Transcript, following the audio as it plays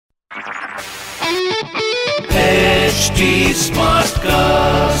HT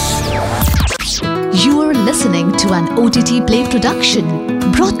Smartcast. You are listening to an OTT Play production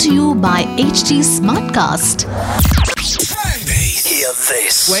brought to you by HT Smartcast. Hear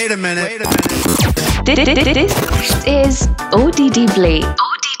this. Wait a minute. This is OTT Play.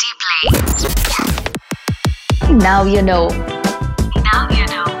 Now you know.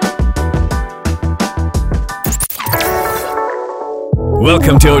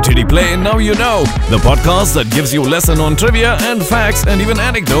 Welcome to OTT Play, Now You Know, the podcast that gives you lesson on trivia and facts and even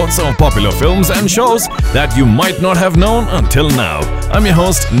anecdotes of popular films and shows that you might not have known until now. I'm your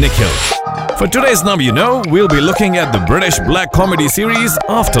host, Nikhil. For today's Now You Know, we'll be looking at the British black comedy series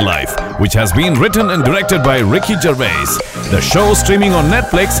Afterlife, which has been written and directed by Ricky Gervais. The show, streaming on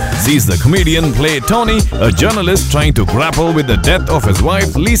Netflix, sees the comedian play Tony, a journalist trying to grapple with the death of his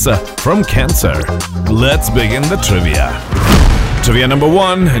wife Lisa from cancer. Let's begin the trivia. Trivia number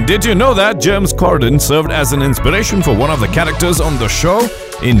 1. Did you know that James Corden served as an inspiration for one of the characters on the show?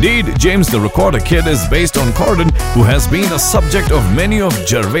 Indeed, James the Recorder Kid is based on Corden, who has been a subject of many of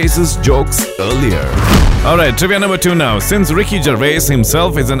Gervais's jokes earlier. Alright, trivia number 2 now. Since Ricky Gervais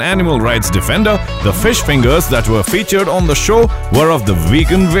himself is an animal rights defender, the fish fingers that were featured on the show were of the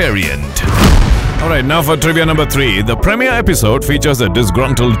vegan variant. Alright, now for trivia number 3. The premiere episode features a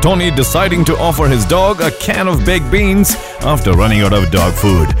disgruntled Tony deciding to offer his dog a can of baked beans after running out of dog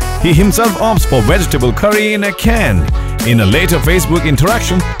food. He himself opts for vegetable curry in a can. In a later Facebook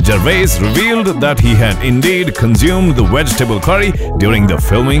interaction, Gervais revealed that he had indeed consumed the vegetable curry during the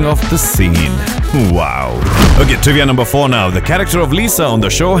filming of the scene. Wow. Okay, trivia number 4 now. The character of Lisa on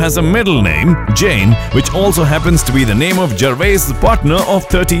the show has a middle name, Jane, which also happens to be the name of Gervais' partner of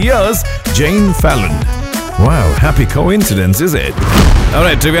 30 years, Jane Fallon. Wow, happy coincidence, is it?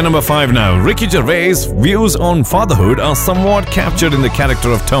 Alright, trivia number 5 now. Ricky Gervais' views on fatherhood are somewhat captured in the character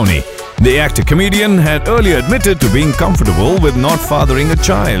of Tony. The actor-comedian had earlier admitted to being comfortable with not fathering a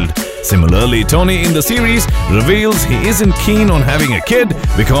child. Similarly, Tony in the series reveals he isn't keen on having a kid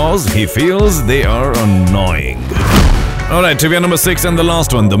because he feels they are annoying. Alright, trivia number 6 and the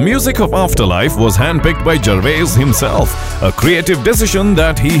last one. The music of Afterlife was handpicked by Gervais himself, a creative decision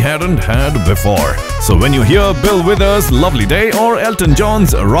that he hadn't had before. So when you hear Bill Withers' Lovely Day or Elton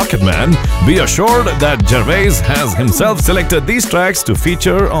John's Rocket Man, be assured that Gervais has himself selected these tracks to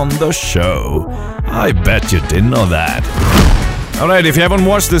feature on the show. I bet you didn't know that. Alright, if you haven't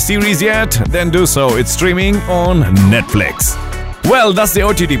watched the series yet, then do so. It's streaming on Netflix. Well, that's the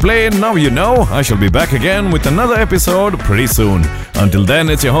OTT Play, Now You Know. I shall be back again with another episode pretty soon. Until then,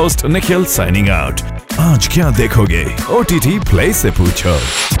 it's your host Nikhil signing out. Aaj kya dekhoge? OTT Play se poocho.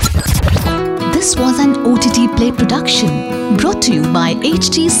 This was an OTT Play production brought to you by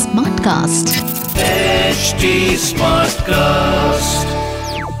HT Smartcast. HT Smartcast.